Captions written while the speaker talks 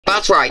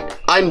That's right,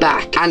 I'm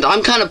back, and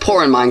I'm kind of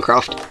poor in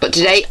Minecraft, but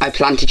today I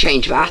plan to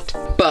change that.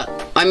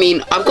 But, I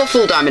mean, I've got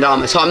full diamond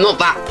armor, so I'm not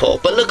that poor,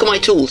 but look at my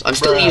tools. I'm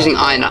still using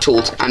iron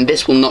tools, and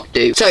this will not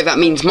do. So that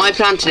means my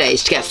plan today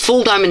is to get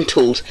full diamond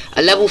tools,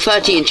 a level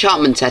 30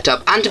 enchantment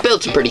setup, and to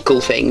build some pretty cool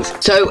things.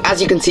 So,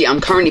 as you can see,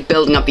 I'm currently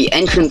building up the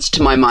entrance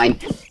to my mine.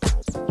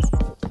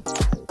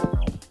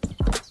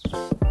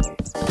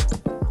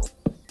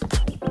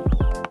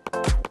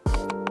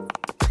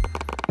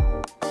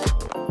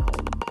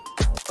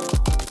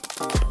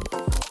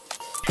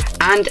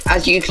 And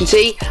as you can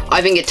see,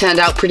 I think it turned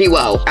out pretty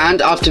well.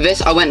 And after this,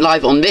 I went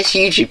live on this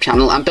YouTube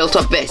channel and built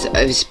up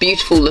this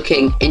beautiful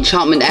looking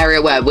enchantment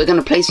area where we're going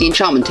to place the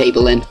enchantment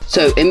table in.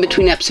 So in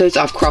between episodes,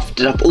 I've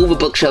crafted up all the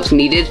bookshelves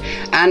needed,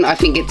 and I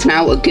think it's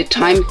now a good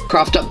time to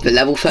craft up the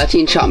level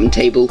 30 enchantment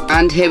table.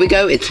 And here we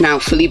go, it's now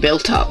fully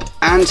built up.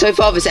 And so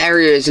far this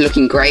area is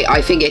looking great.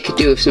 I think it could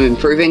do with some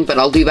improving, but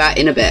I'll do that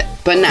in a bit.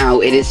 But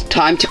now it is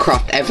time to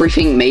craft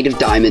everything made of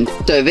diamond.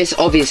 So this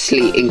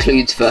obviously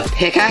includes the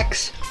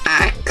pickaxe,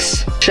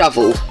 axe,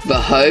 shovel,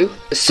 the hoe,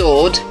 the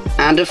sword,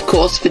 and of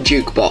course the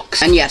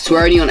jukebox. And yes,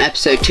 we're only on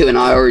episode 2 and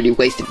I already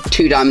wasted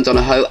 2 diamonds on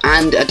a hoe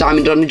and a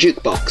diamond on a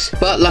jukebox.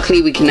 But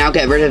luckily we can now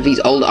get rid of these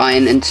old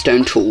iron and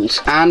stone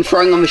tools. And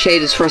throwing on the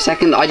shaders for a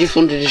second, I just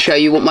wanted to show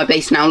you what my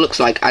base now looks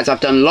like, as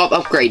I've done a lot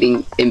of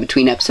upgrading in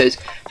between episodes.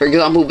 For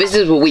example, this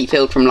is a wheat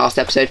field from last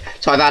episode,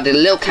 so I've added a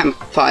little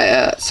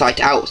campfire site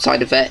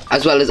outside of it,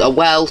 as well as a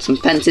well, some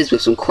fences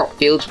with some crop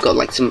fields. We've got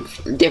like some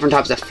different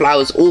types of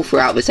flowers all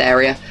throughout this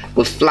area,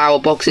 with flower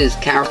boxes,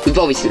 carrots. We've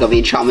obviously got the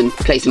enchantment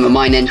place in the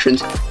mine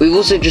entrance. We've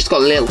also just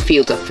got little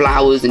fields of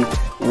flowers and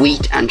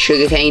wheat and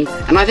sugarcane,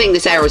 and I think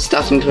this area is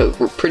starting to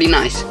look pretty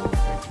nice.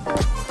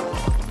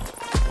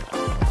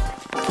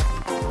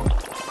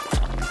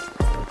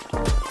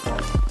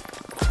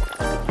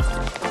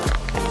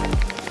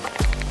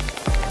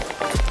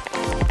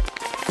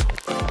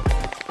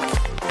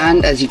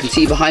 And as you can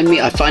see behind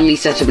me, I finally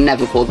set up a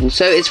nether portal,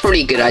 so it's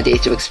probably a good idea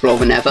to explore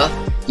the nether.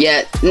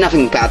 Yeah,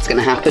 nothing bad's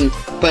gonna happen,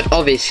 but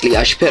obviously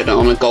I should put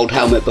on a gold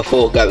helmet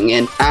before going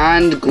in.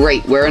 And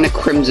great, we're in a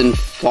crimson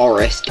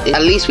forest.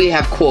 At least we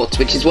have quartz,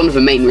 which is one of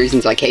the main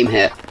reasons I came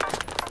here.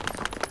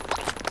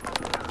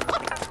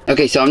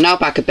 Okay, so I'm now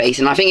back at base,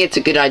 and I think it's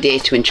a good idea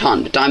to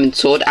enchant the diamond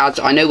sword, as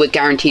I know we're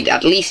guaranteed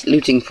at least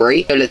looting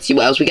free. So let's see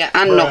what else we get.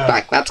 And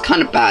knockback, that's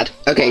kind of bad.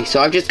 Okay,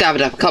 so I've just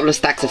gathered up a couple of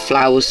stacks of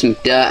flowers, some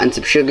dirt, and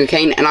some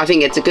sugarcane, and I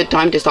think it's a good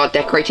time to start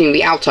decorating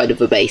the outside of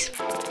the base.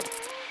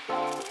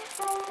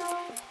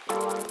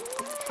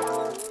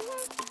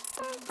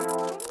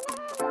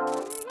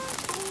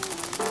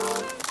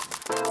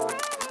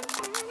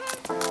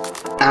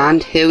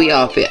 And here we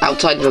are, the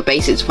outside of the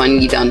base is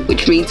finally done,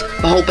 which means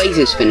the whole base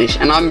is finished,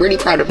 and I'm really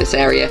proud of this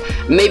area.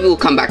 Maybe we'll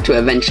come back to it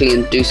eventually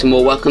and do some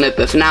more work on it,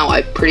 but for now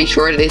I'm pretty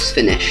sure it is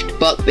finished.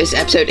 But this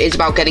episode is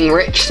about getting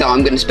rich, so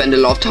I'm going to spend a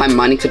lot of time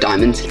mining for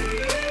diamonds.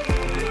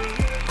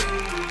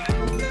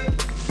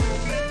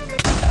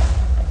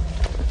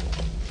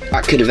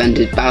 That could have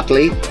ended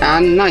badly,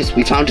 and nice,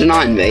 we found an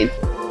iron vein.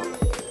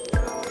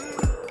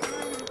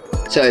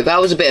 So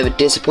that was a bit of a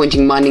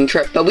disappointing mining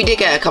trip, but we did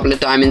get a couple of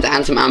diamonds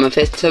and some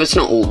amethyst, so it's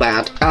not all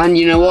bad. And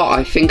you know what,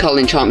 I think I'll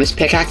enchant this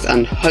pickaxe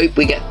and hope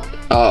we get...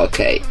 Oh,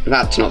 okay,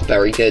 that's not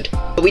very good.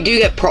 But we do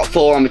get prot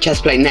 4 on the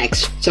chest plate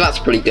next, so that's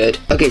pretty good.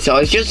 Okay, so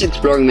I was just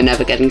exploring the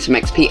nether, getting some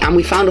XP, and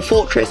we found a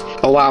fortress.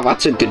 Oh wow,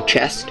 that's a good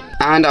chest.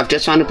 And I've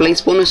just found a blaze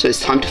spawner, so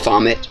it's time to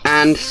farm it.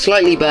 And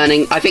slightly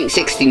burning, I think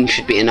 16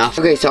 should be enough.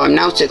 Okay, so I'm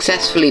now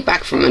successfully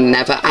back from the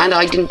nether, and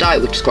I didn't die,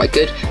 which is quite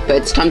good, but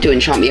it's time to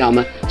enchant the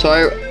armor. So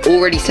I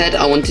already said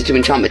I wanted to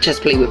enchant the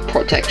chest plate with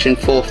protection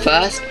 4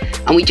 first,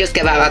 and we just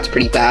get that, that's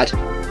pretty bad.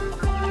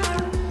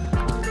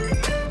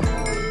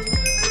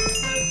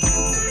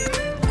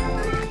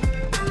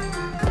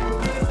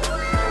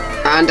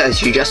 And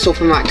as you just saw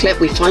from that clip,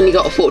 we finally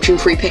got a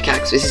fortune-free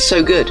pickaxe. This is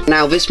so good.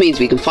 Now this means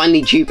we can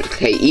finally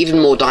duplicate even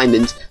more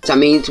diamonds. So that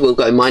means we'll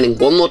go mining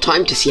one more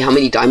time to see how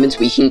many diamonds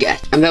we can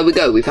get. And there we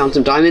go, we found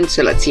some diamonds,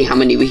 so let's see how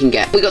many we can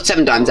get. We got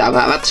 7 diamonds out of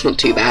that, that's not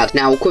too bad.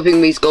 Now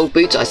equipping these gold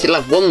boots, I still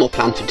have one more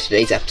plan for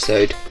today's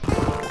episode.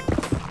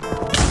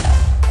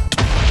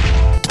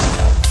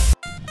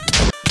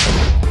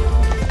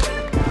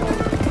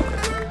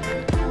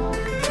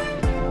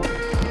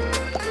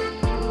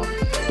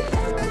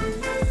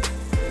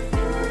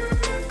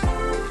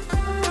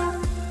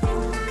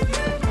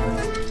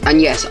 And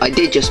yes, I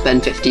did just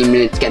spend 15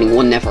 minutes getting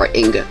one netherite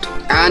ingot.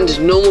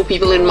 And normal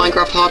people in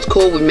Minecraft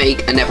Hardcore would make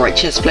a netherite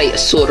chestplate, a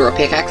sword or a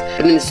pickaxe,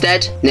 but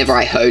instead,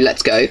 netherite hoe,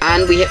 let's go.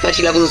 And we hit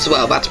 30 levels as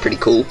well, that's pretty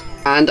cool.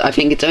 And I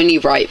think it's only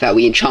right that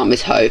we enchant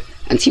this hoe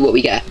and see what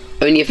we get.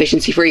 Only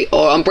efficiency 3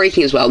 or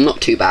unbreaking as well,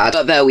 not too bad.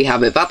 But there we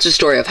have it, that's the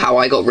story of how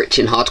I got rich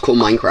in Hardcore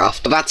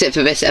Minecraft. But that's it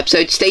for this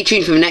episode, stay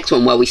tuned for the next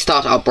one where we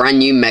start our brand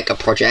new mega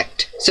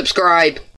project. Subscribe!